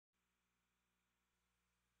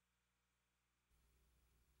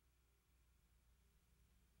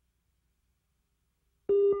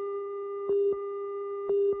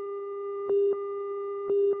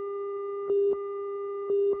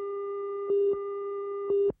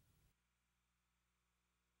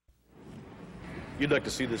You'd like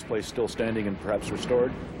to see this place still standing and perhaps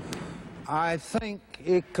restored? I think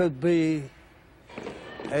it could be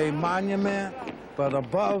a monument, but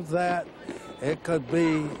above that, it could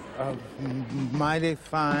be a mighty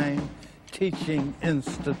fine teaching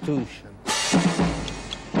institution.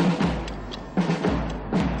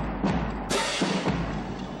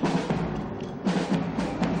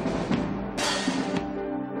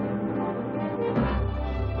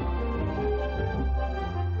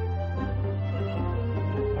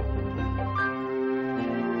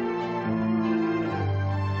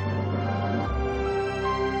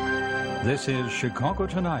 This is Chicago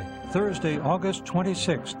Tonight, Thursday, August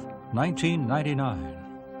 26th, 1999.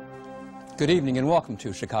 Good evening and welcome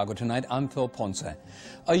to Chicago Tonight. I'm Phil Ponce.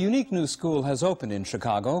 A unique new school has opened in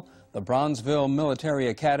Chicago. The Bronzeville Military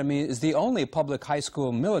Academy is the only public high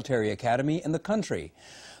school military academy in the country.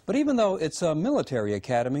 But even though it's a military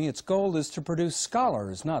academy, its goal is to produce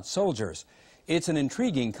scholars, not soldiers. It's an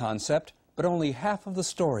intriguing concept, but only half of the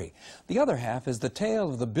story. The other half is the tale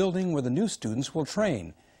of the building where the new students will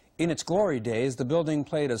train. In its glory days, the building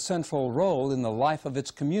played a central role in the life of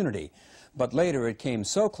its community, but later it came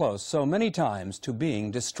so close so many times to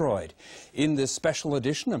being destroyed. In this special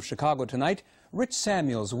edition of Chicago Tonight, Rich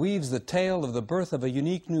Samuels weaves the tale of the birth of a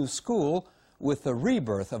unique new school with the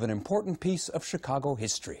rebirth of an important piece of Chicago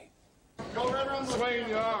history. Go right around, swing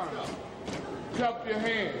your arms, cup your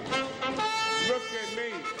hands, look at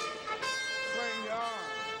me, swing your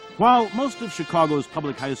arms. While most of Chicago's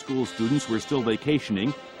public high school students were still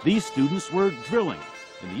vacationing, these students were drilling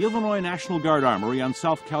in the Illinois National Guard Armory on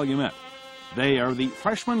South Calumet. They are the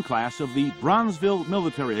freshman class of the Bronzeville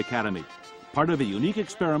Military Academy, part of a unique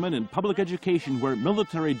experiment in public education where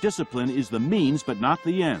military discipline is the means but not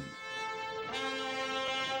the end.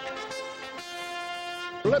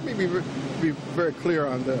 Let me be very clear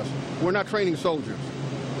on this. We're not training soldiers.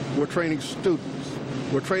 We're training students.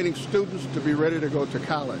 We're training students to be ready to go to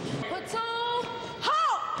college.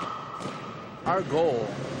 Our goal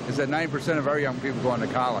is that 90% of our young people go into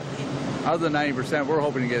college. Of the 90%, we're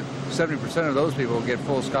hoping to get 70% of those people get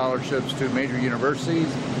full scholarships to major universities,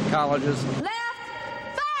 colleges. Left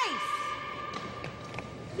face!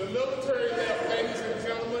 The military left, ladies and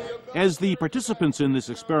gentlemen. As the participants in this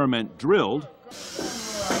experiment drilled,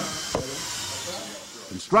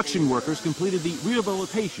 construction workers completed the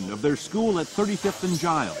rehabilitation of their school at 35th and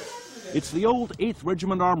Giles. It's the old 8th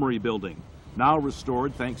Regiment Armory building, now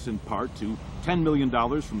restored thanks in part to $10 million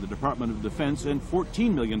from the Department of Defense and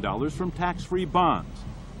 $14 million from tax-free bonds.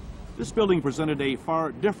 This building presented a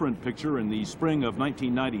far different picture in the spring of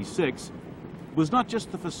 1996. It was not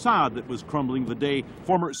just the facade that was crumbling the day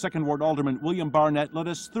former 2nd Ward Alderman William Barnett led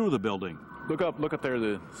us through the building. Look up there.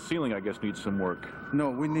 The ceiling, I guess, needs some work.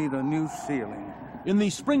 No, we need a new ceiling. In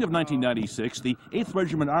the spring of 1996, the 8th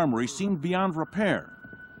Regiment Armory seemed beyond repair.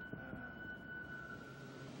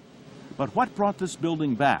 But what brought this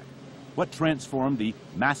building back? What transformed the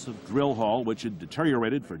massive drill hall, which had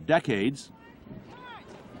deteriorated for decades,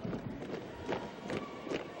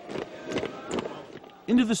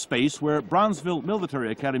 into the space where Bronzeville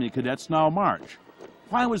Military Academy cadets now march?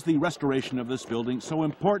 Why was the restoration of this building so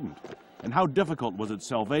important, and how difficult was its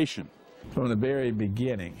salvation? From the very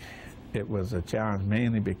beginning, it was a challenge,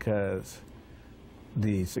 mainly because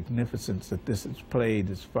the significance that this has played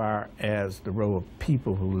as far as the role of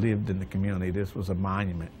people who lived in the community. This was a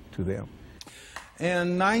monument to them.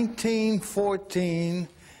 In 1914,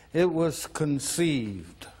 it was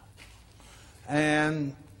conceived,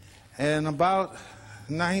 and in about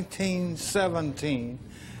 1917,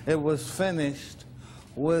 it was finished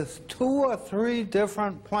with 2 or 3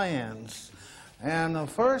 different plans. And the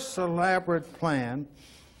first elaborate plan,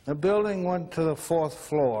 the building went to the 4th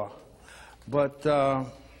floor. But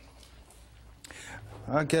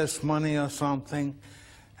I guess money or something.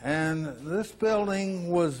 And this building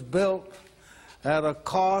was built at a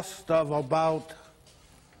cost of about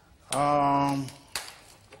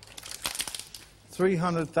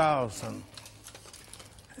 $300,000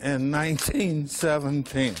 in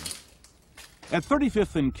 1917. At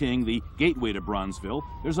 35th and King, the gateway to Bronzeville,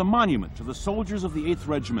 there's a monument to the soldiers of the 8th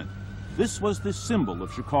Regiment. This was the symbol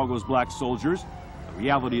of Chicago's black soldiers. The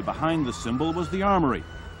reality behind the symbol was the armory,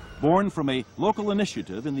 born from a local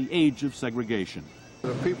initiative in the age of segregation.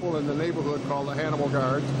 The people in the neighborhood called the Hannibal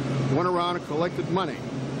Guards went around and collected money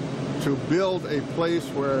to build a place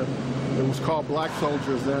where it was called black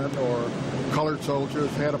soldiers then, or colored soldiers,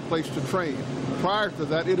 had a place to train. Prior to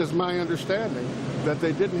that, it is my understanding that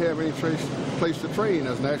they didn't have any place to train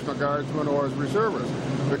as National Guardsmen or as reservists,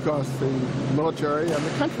 because the military and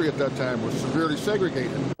the country at that time was severely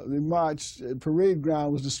segregated. The march parade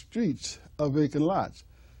ground was the streets of vacant lots.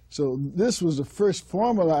 So this was the first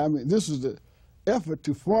formalize, I mean, this was the effort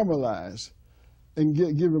to formalize and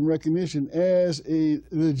give them recognition as a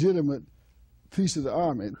legitimate piece of the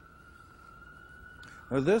Army.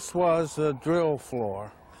 This was a drill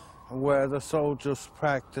floor where the soldiers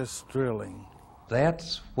practiced drilling.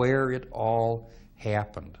 That's where it all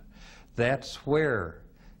happened. That's where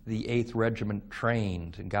the 8th Regiment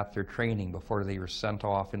trained and got their training before they were sent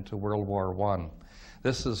off into World War I.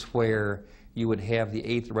 This is where you would have the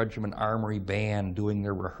 8th Regiment Armory Band doing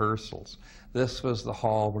their rehearsals. This was the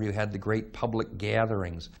hall where you had the great public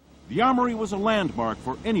gatherings. The Armory was a landmark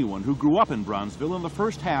for anyone who grew up in Bronzeville in the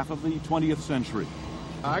first half of the 20th century.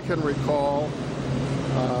 I can recall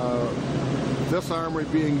this armory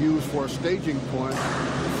being used for a staging point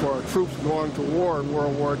for troops going to war in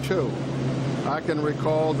World War II. I can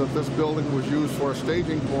recall that this building was used for a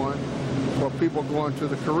staging point for people going to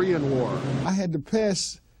the Korean War. I had to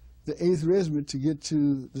pass the 8th Regiment to get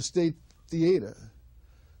to the State Theater.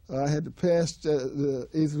 I had to pass the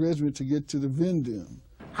 8th Regiment to get to the Vendome.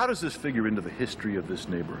 How does this figure into the history of this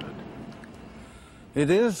neighborhood? It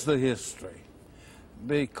is the history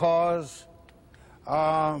because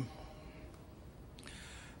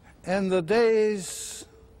in the days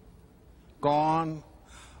gone,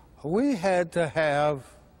 we had to have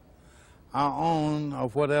our own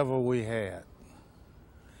of whatever we had.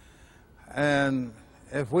 And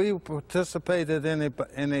if we participated in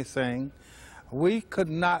anything, we could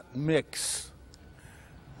not mix.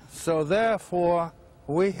 So therefore,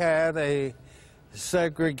 we had a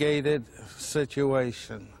segregated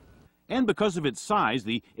situation. And because of its size,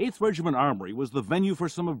 the 8th Regiment Armory was the venue for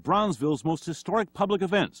some of Bronzeville's most historic public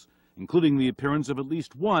events, including the appearance of at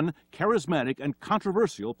least one charismatic and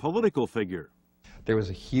controversial political figure. There was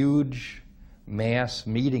a huge mass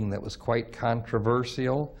meeting that was quite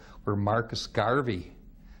controversial where Marcus Garvey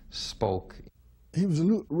spoke. He was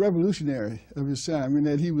a revolutionary of his time in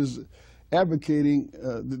that he was advocating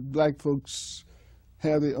that black folks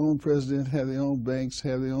have their own president, have their own banks,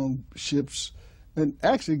 have their own ships, and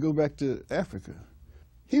actually go back to Africa.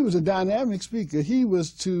 He was a dynamic speaker. He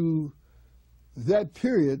was to that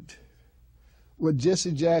period what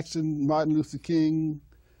Jesse Jackson, Martin Luther King,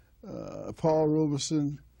 Paul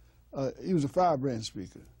Robeson, he was a firebrand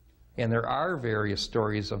speaker. And there are various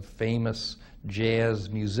stories of famous jazz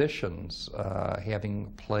musicians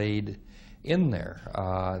having played in there.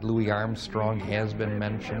 Louis Armstrong has been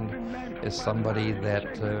mentioned as somebody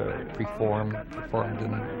that performed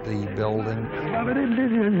in the building.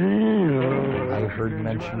 I heard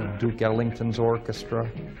mention of Duke Ellington's orchestra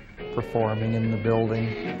performing in the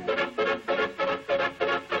building.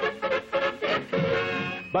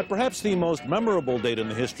 But perhaps the most memorable date in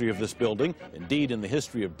the history of this building, indeed in the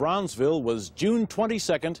history of Bronzeville, was June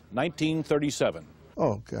 22nd, 1937.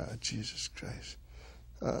 Oh, God, Jesus Christ.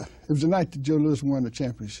 It was the night that Joe Louis won the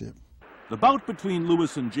championship. The bout between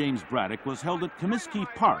Lewis and James Braddock was held at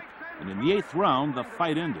Academy-Part1, and in the 8th round, the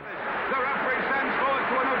fight ended. The referee sends Lewis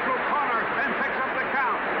to a neutral corner and picks up the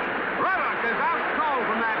count. Braddock is out cold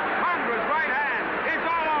from that ponderous right hand. It's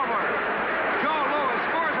all over. Joe Louis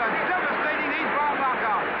scores a devastating 8th round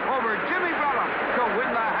knockout over Jimmy Braddock to win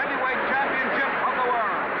the heavyweight championship of the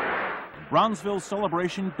world. Bronzeville's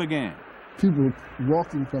celebration began. People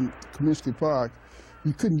walking from Academy-Part1,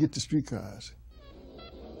 you couldn't get the streetcars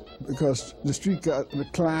because the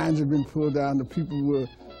clines had been pulled down. The people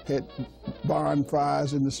had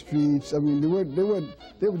bonfires in the streets. I mean, they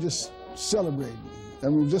were just celebrating. I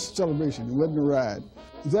mean, just a celebration. It wasn't a ride.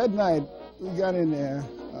 That night, we got in there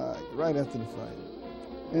right after the fight,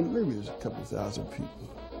 and maybe there was a couple thousand people.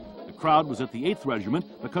 The crowd was at the 8th Regiment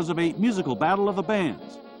because of a musical battle of the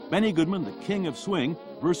bands. Benny Goodman, the king of swing,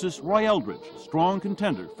 versus Roy Eldridge, a strong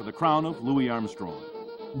contender for the crown of Louis Armstrong.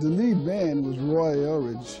 The lead band was Roy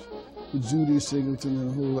Eldridge with Judy Singleton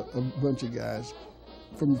and a bunch of guys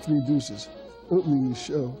from the Three Deuces opening the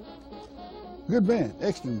show. Good band,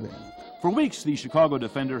 excellent band. For weeks, the Chicago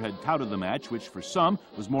defender had touted the match, which for some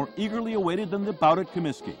was more eagerly awaited than the bout at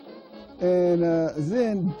Comiskey. And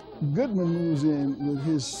then Goodman moves in with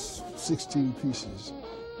his 16 pieces,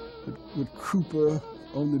 with Cooper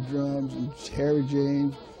on the drums and Harry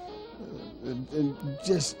James, and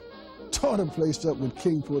just tore the place up with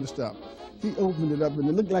King Porter Stop. He opened it up and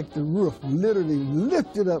it looked like the roof literally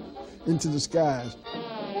lifted up into the skies.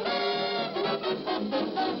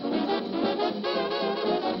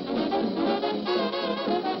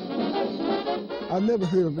 I've never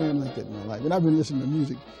heard a band like that in my life, and I've been listening to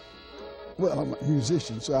music. Well, I'm a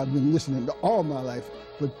musician, so I've been listening to all my life.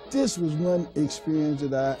 But this was one experience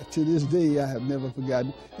that to this day, I have never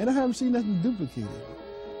forgotten, and I haven't seen nothing duplicated.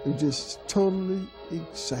 It was just totally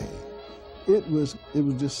exciting. it was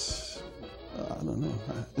just, I don't know,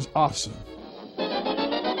 it's awesome.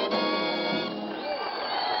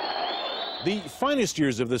 The finest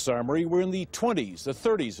years of this armory were in the 20s, the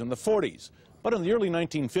 30s, and the 40s. But in the early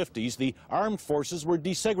 1950s, the armed forces were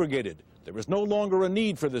desegregated. There was no longer a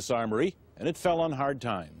need for this armory, and it fell on hard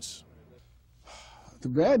times. The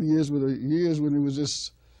bad years were the years when it was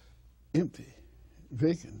just empty,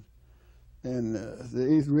 vacant. And the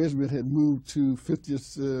 8th Regiment had moved to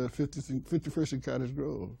 51st and Cottage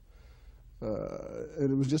Grove.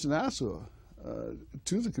 And it was just an eyesore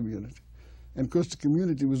to the community. And of course the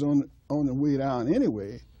community was on the way down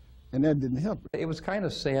anyway, and that didn't help. It was kind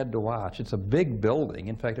of sad to watch. It's a big building.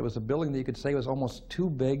 In fact, it was a building that you could say was almost too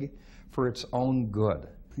big for its own good.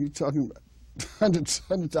 You're talking about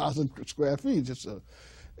 100,000 square feet or so.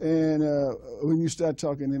 And when you start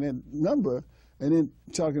talking in that number, and then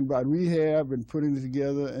talking about rehab and putting it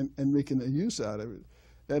together and making a use out of it,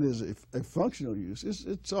 that is a functional use.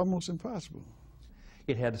 It's almost impossible.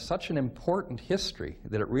 It had such an important history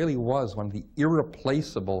that it really was one of the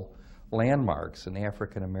irreplaceable landmarks in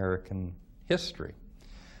African American history.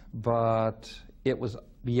 But it was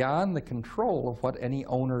beyond the control of what any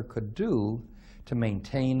owner could do to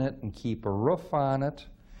maintain it and keep a roof on it.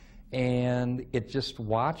 And it just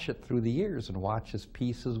watch it through the years and watch as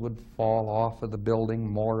pieces would fall off of the building,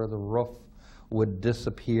 more of the roof would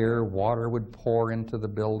disappear, water would pour into the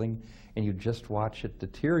building, and you'd just watch it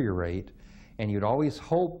deteriorate. And you'd always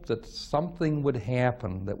hope that something would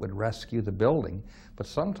happen that would rescue the building, but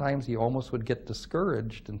sometimes you almost would get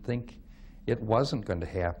discouraged and think it wasn't going to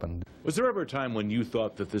happen. Was there ever a time when you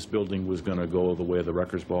thought that this building was going to go the way of the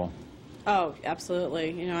Wrecker's Ball? Oh,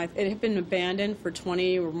 absolutely. You know, it had been abandoned for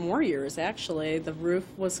 20 or more years, actually. The roof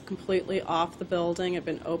was completely off the building. It had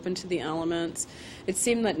been open to the elements. It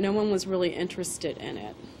seemed that no one was really interested in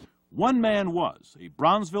it. One man was, a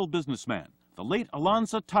Bronzeville businessman, the late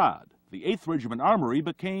Alonzo Todd. The 8th Regiment Armory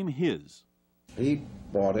became his. He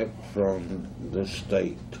bought it from the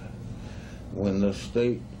state. When the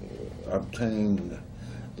state obtained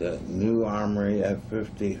the new armory at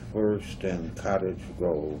 51st and Cottage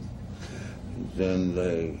Grove, then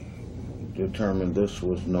they determined this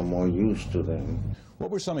was no more use to them.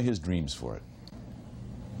 What were some of his dreams for it?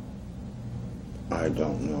 I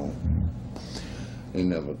don't know. He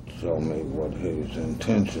never told me what his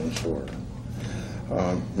intentions were.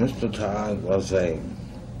 Mr. Todd was a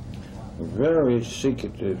very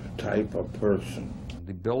secretive type of person.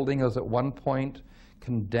 The building was at one point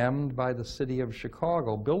condemned by the city of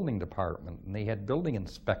Chicago building department, and they had building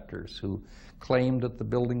inspectors who claimed that the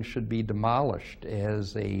building should be demolished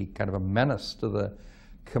as a kind of a menace to the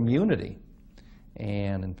community.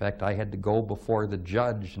 And in fact, I had to go before the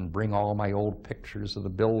judge and bring all my old pictures of the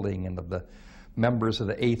building and of the members of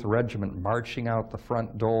the 8th Regiment marching out the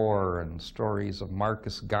front door, and stories of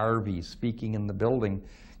Marcus Garvey speaking in the building,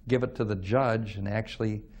 give it to the judge, and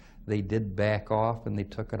actually they did back off and they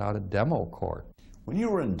took it out of demo court. When you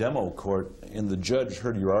were in demo court and the judge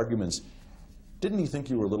heard your arguments, didn't he think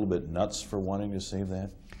you were a little bit nuts for wanting to save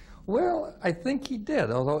that? Well, I think he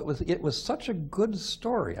did, although it was such a good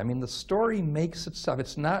story. I mean, the story makes itself.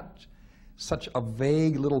 It's not such a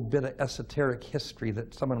vague little bit of esoteric history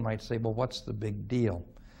that someone might say, well, what's the big deal?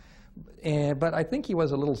 But I think he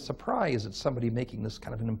was a little surprised at somebody making this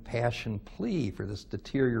kind of an impassioned plea for this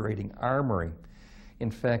deteriorating armory. In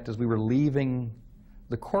fact, as we were leaving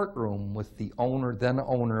the courtroom with the owner, then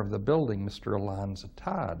owner of the building, Mr. Alonzo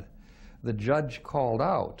Todd, the judge called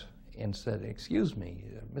out and said, excuse me,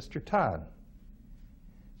 Mr. Todd,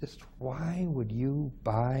 just why would you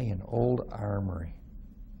buy an old armory?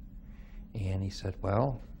 And he said,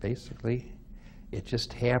 well, basically, it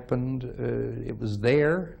just happened, it was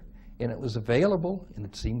there, and it was available, and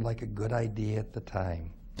it seemed like a good idea at the time.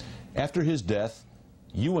 After his death,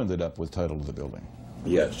 you ended up with title to the building.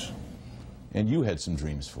 Yes. And you had some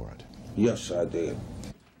dreams for it. Yes, I did.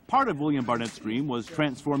 Part of William Barnett's dream was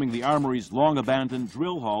transforming the Armory's long-abandoned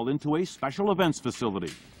drill hall into a special events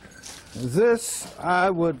facility. This I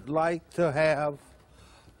would like to have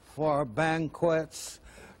for banquets,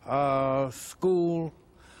 school,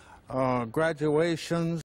 graduations.